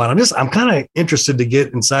respond? I'm kind of interested to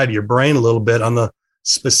get inside your brain a little bit on the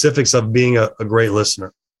specifics of being a great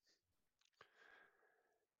listener.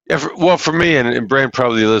 Yeah, well, for me, and Brand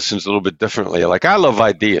probably listens a little bit differently. Like, I love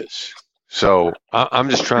ideas. So I'm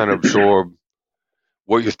just trying to absorb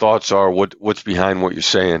what your thoughts are, what's behind what you're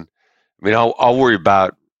saying. I mean, I'll worry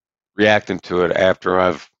about reacting to it after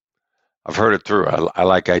I've heard it through. I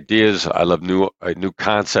like ideas. I love new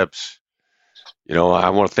concepts. You know, I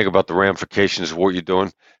want to think about the ramifications of what you're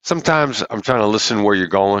doing. Sometimes I'm trying to listen where you're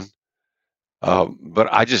going, but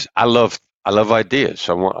I love ideas.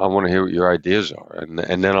 So I want to hear what your ideas are, and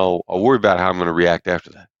then I'll worry about how I'm going to react after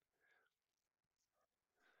that.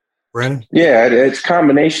 Brandon? Yeah, it's a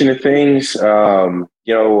combination of things. Some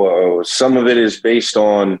of it is based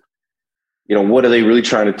on, what are they really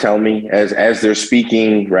trying to tell me as they're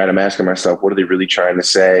speaking, right? I'm asking myself, what are they really trying to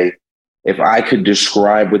say? If I could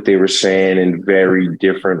describe what they were saying in very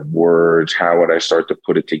different words, how would I start to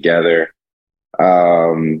put it together?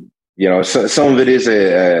 Some of it is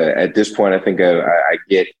at this point, I think I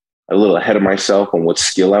get a little ahead of myself on what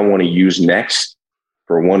skill I want to use next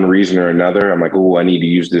for one reason or another. I'm like, oh, I need to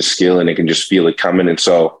use this skill, and I can just feel it coming. And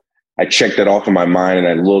so I check that off in my mind and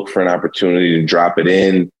I look for an opportunity to drop it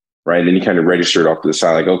in, right? And then you kind of register it off to the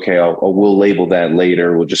side, like, okay, we'll label that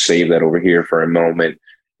later. We'll just save that over here for a moment.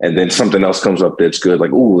 And then something else comes up that's good.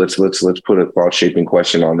 Like, ooh, let's put a thought shaping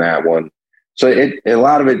question on that one. So a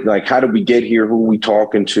lot of it, like, how did we get here? Who are we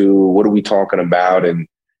talking to? What are we talking about? And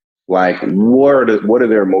like, what are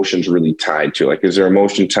their emotions really tied to? Like, is their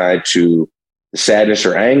emotion tied to sadness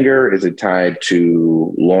or anger? Is it tied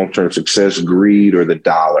to long-term success, greed, or the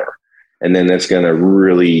dollar? And then that's going to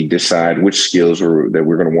really decide which skills that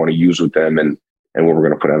we're going to want to use with them and what we're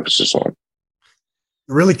going to put emphasis on.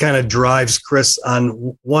 It really kind of drives, Chris,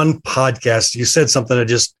 on one podcast. You said something that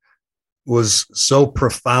just was so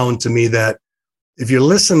profound to me, that if you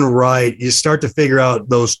listen right, you start to figure out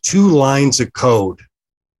those 2 lines of code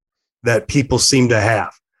that people seem to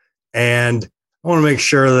have. And I want to make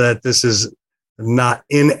sure that this is not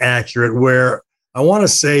inaccurate, where I want to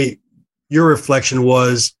say your reflection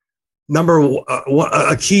was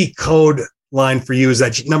a key code line for you is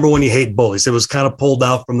that number 1, you hate bullies. It was kind of pulled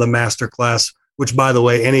out from the masterclass, which, by the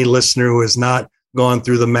way, any listener who has not gone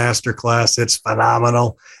through the masterclass, it's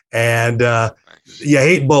phenomenal. And you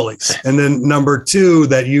hate bullies. And then number 2,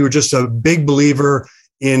 that you were just a big believer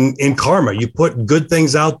in karma. You put good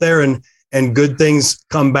things out there and good things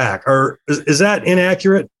come back. Or is that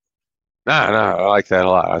inaccurate? No, I like that a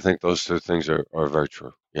lot. I think those 2 things are very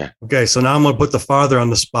true. Yeah. Okay, so now I'm going to put the father on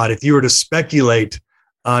the spot. If you were to speculate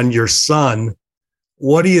on your son,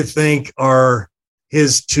 what do you think are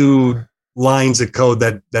his 2 lines of code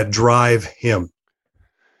that drive him?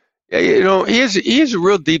 Yeah, he has a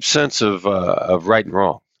real deep sense of right and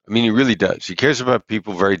wrong. I mean, he really does. He cares about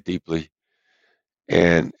people very deeply,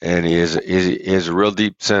 and he has a real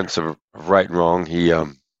deep sense of right and wrong. He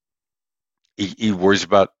worries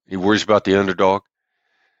about the underdog.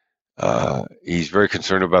 He's very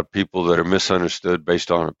concerned about people that are misunderstood based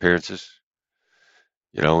on appearances.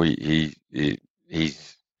 He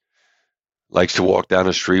likes to walk down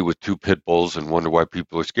the street with 2 pit bulls and wonder why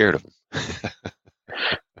people are scared of him.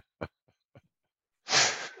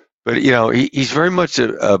 But, he's very much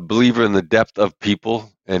a believer in the depth of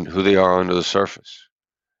people and who they are under the surface.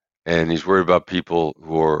 And he's worried about people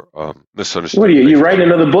who are misunderstood. What are you writing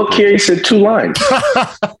another book here? You said 2 lines.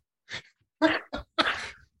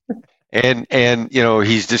 And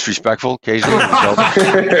he's disrespectful occasionally.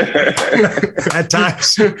 At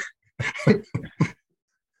times.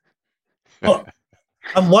 Well,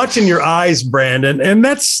 I'm watching your eyes, Brandon, and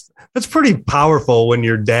that's pretty powerful when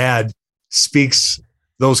your dad speaks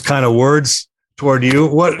those kind of words toward you.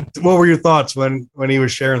 What were your thoughts when he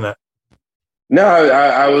was sharing that? No,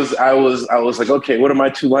 I was like, okay, what are my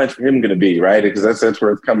 2 lines for him going to be, right? Because that's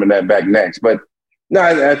where it's coming back next. But no,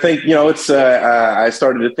 I think it's. I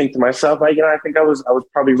started to think to myself, like, I think I was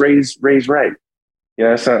probably raised right.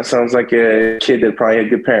 Sounds like a kid that probably had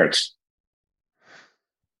good parents.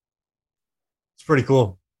 It's pretty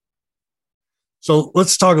cool. So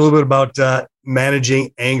let's talk a little bit about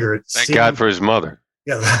managing anger. Thank God for his mother.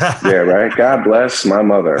 Yeah. Yeah, right. God bless my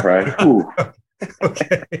mother, right? Ooh.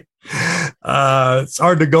 Okay. It's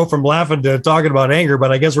hard to go from laughing to talking about anger,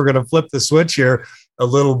 but I guess we're going to flip the switch here a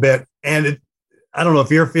little bit. And I don't know if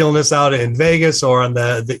you're feeling this out in Vegas or on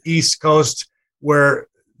the East Coast, where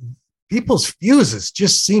people's fuses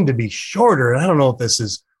just seem to be shorter. And I don't know if this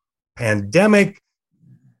is pandemic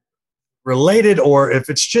related or if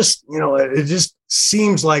it's just, it just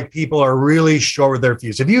seems like people are really short with their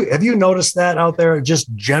fuse. Have you noticed that out there,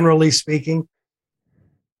 just generally speaking?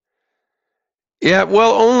 Yeah,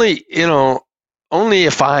 well, only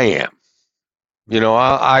if I am,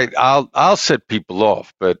 I'll set people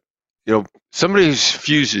off, but somebody whose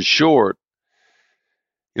fuse is short,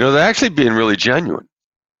 they're actually being really genuine.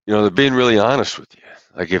 They're being really honest with you.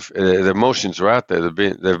 Like if their emotions are out there,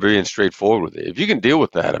 they're being straightforward with it. If you can deal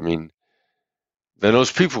with that, then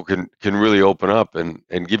those people can really open up and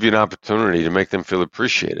give you an opportunity to make them feel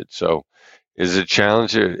appreciated. So, is it a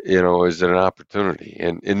challenge, is it an opportunity?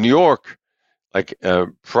 And in New York, like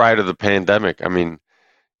prior to the pandemic, I'm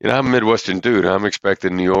a Midwestern dude. I'm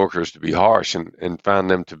expecting New Yorkers to be harsh and found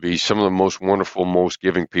them to be some of the most wonderful, most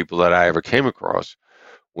giving people that I ever came across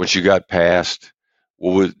once you got past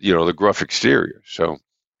what was, the gruff exterior. So,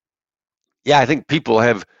 yeah, I think people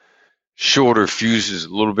have shorter fuses a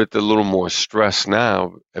little bit. They're a little more stressed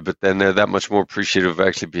now, but then they're that much more appreciative of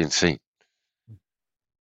actually being seen.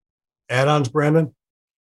 Add-ons, Brandon?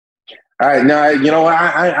 All right, now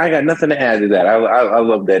I got nothing to add to that. I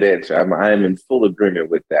love that answer. I am in full agreement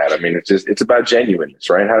with that. It's about genuineness,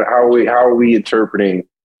 right? How are we interpreting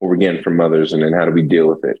what we're getting from others, and then how do we deal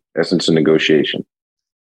with it? Essence of negotiation.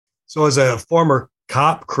 So, as a former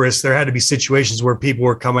cop, Chris, there had to be situations where people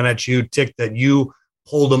were coming at you, ticked that you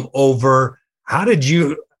pulled them over. How did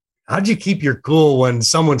you keep your cool when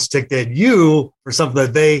someone's ticked at you for something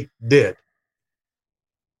that they did?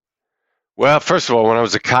 Well, first of all, when I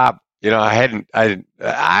was a cop, I was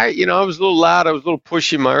a little loud. I was a little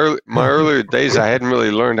pushy. My earlier days, I hadn't really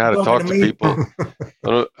learned how to talk to people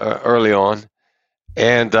early on.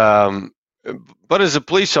 And, but as a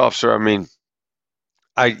police officer, writing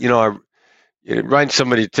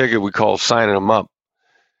somebody a ticket, we call signing them up.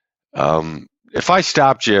 If I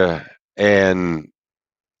stopped you, and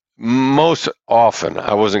most often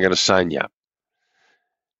I wasn't going to sign you up.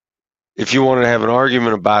 If you wanted to have an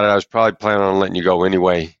argument about it, I was probably planning on letting you go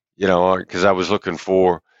anyway. Because I was looking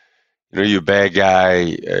for, you a bad guy,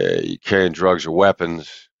 you carrying drugs or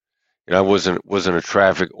weapons. I wasn't a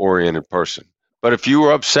traffic-oriented person. But if you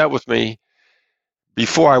were upset with me,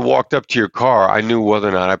 before I walked up to your car, I knew whether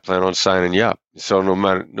or not I planned on signing you up. So no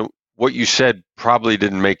matter what you said, probably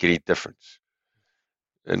didn't make any difference.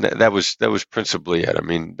 And that was principally it.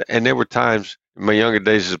 And there were times in my younger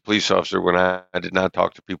days as a police officer when I did not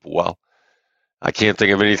talk to people well. I can't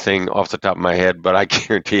think of anything off the top of my head, but I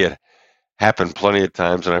guarantee it happened plenty of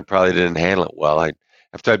times, and I probably didn't handle it well.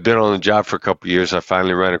 After I'd been on the job for a couple of years, I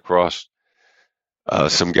finally ran across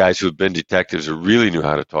some guys who had been detectives who really knew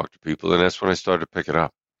how to talk to people, and that's when I started to pick it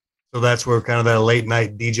up. So that's where kind of that late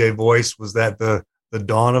night DJ voice, was that the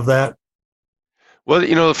dawn of that? Well,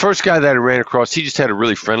 the first guy that I ran across, he just had a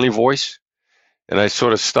really friendly voice, and I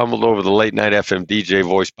sort of stumbled over the late night FM DJ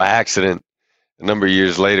voice by accident a number of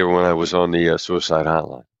years later when I was on the suicide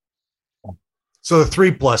hotline. So the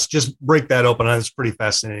 3+, just break that open. That's pretty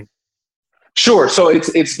fascinating. Sure. So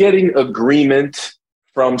it's getting agreement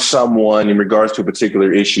from someone in regards to a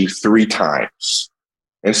particular issue 3 times.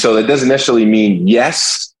 And so that doesn't necessarily mean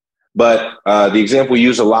yes, but the example we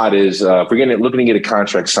use a lot is if we're looking to get a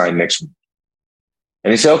contract signed next week.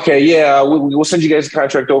 And they say, okay, yeah, we'll send you guys a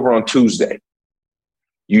contract over on Tuesday.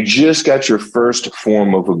 You just got your first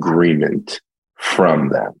form of agreement from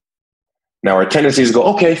them. Now, our tendency is to go,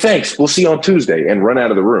 okay, thanks, we'll see you on Tuesday, and run out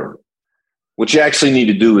of the room. What you actually need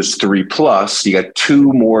to do is 3+. You got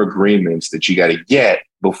 2 more agreements that you got to get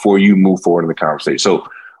before you move forward in the conversation. So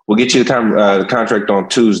we'll get you the contract on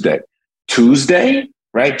Tuesday. Tuesday,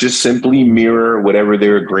 right? Just simply mirror whatever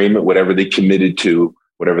their agreement, whatever they committed to,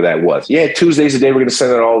 whatever that was. Yeah, Tuesday's the day we're going to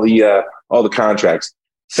send out all the contracts.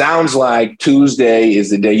 sounds like Tuesday is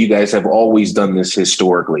the day you guys have always done this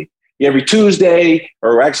historically. Every Tuesday,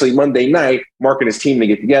 or actually Monday night, Mark and his team, they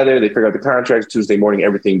get together, they figure out the contracts. Tuesday morning,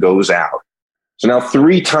 everything goes out. So now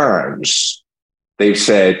 3 times they've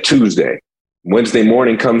said Tuesday. Wednesday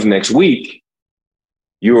morning comes next week.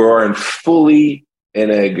 You are fully in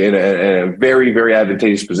a very, very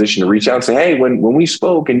advantageous position to reach out and say, hey, when we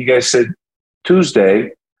spoke and you guys said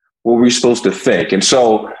Tuesday, what were we supposed to think? And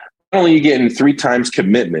so not only are you getting 3 times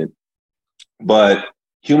commitment, but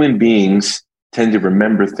human beings tend to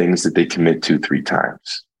remember things that they commit to 3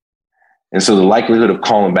 times. And so the likelihood of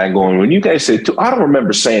calling back going, when you guys said, I don't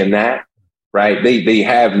remember saying that, right? They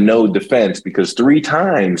have no defense because 3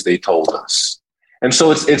 times they told us. And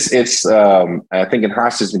so it's I think in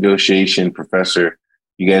hostage negotiation, Professor,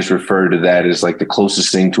 you guys refer to that as like the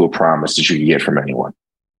closest thing to a promise that you can get from anyone.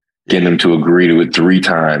 Getting them to agree to it 3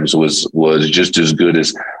 times was just as good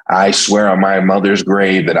as I swear on my mother's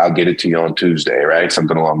grave that I'll get it to you on Tuesday, right?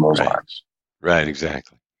 Something along those lines. Right,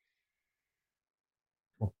 exactly.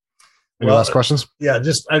 Any last questions? Yeah,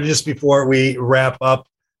 just before we wrap up,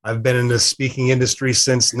 I've been in the speaking industry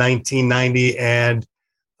since 1990, and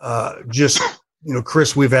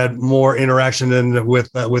Chris, we've had more interaction than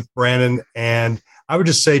with Brandon, and I would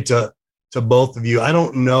just say to both of you, I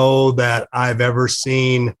don't know that I've ever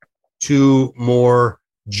seen 2 more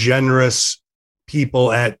generous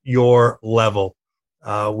people at your level.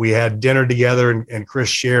 We had dinner together, and Chris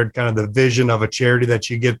shared kind of the vision of a charity that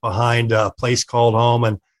you get behind, a place called home.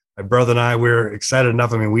 And my brother and I, we were excited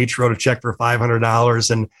enough. I mean, we each wrote a check for $500,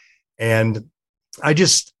 and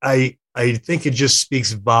I think it just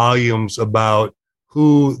speaks volumes about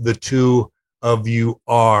who the 2 of you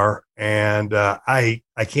are. And I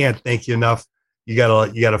can't thank you enough. You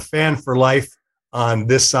got a fan for life on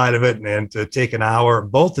this side of it, and to take an hour,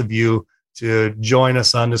 both of you, to join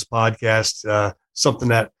us on this podcast, something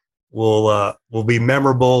that will be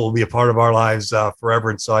memorable, will be a part of our lives forever.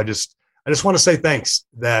 And so I just want to say thanks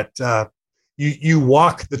that you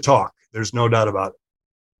walk the talk. There's no doubt about it.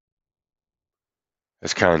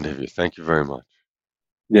 That's kind of you. Thank you very much.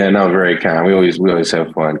 Yeah, no, very kind. We always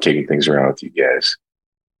have fun kicking things around with you guys.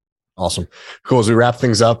 Awesome. Cool. As we wrap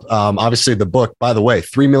things up, obviously the book, by the way,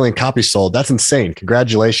 3 million copies sold. That's insane.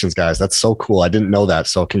 Congratulations, guys. That's so cool. I didn't know that.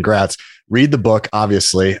 So congrats. Read the book,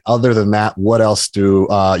 obviously. Other than that, what else do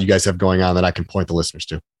you guys have going on that I can point the listeners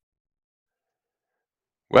to?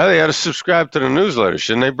 Well, they got to subscribe to the newsletter,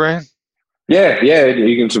 shouldn't they, Brian? Yeah.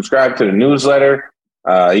 You can subscribe to the newsletter.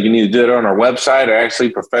 You can either do it on our website, or actually,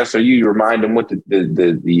 Professor, you remind them what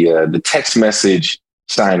the text message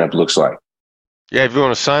sign up looks like. Yeah, if you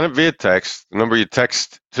want to sign up via text, the number you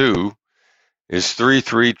text to is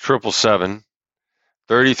 33777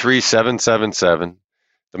 33777.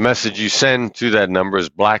 The message you send to that number is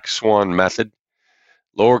Black Swan Method,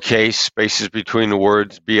 lowercase, spaces between the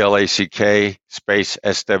words, BLACK, space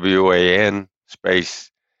SWAN,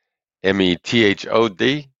 space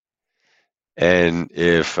METHOD. And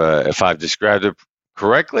if I've described it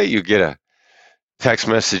correctly, you get a text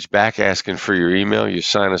message back asking for your email. You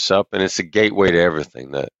sign us up, and it's a gateway to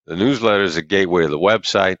everything. The newsletter is a gateway to the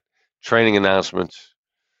website, training announcements.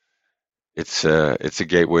 It's a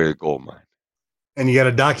gateway to the gold mine. And you got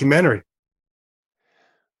a documentary.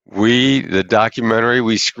 The documentary,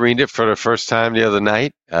 we screened it for the first time the other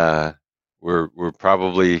night. We're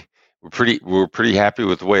pretty happy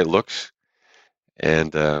with the way it looks,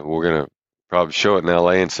 and we're gonna probably show it in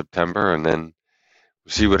LA in September, and then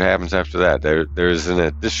we'll see what happens after that. There isn't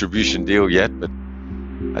a distribution deal yet, but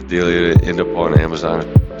ideally it'll end up on Amazon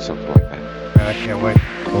or something like that. I can't wait.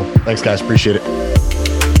 Cool. Thanks, guys. Appreciate it.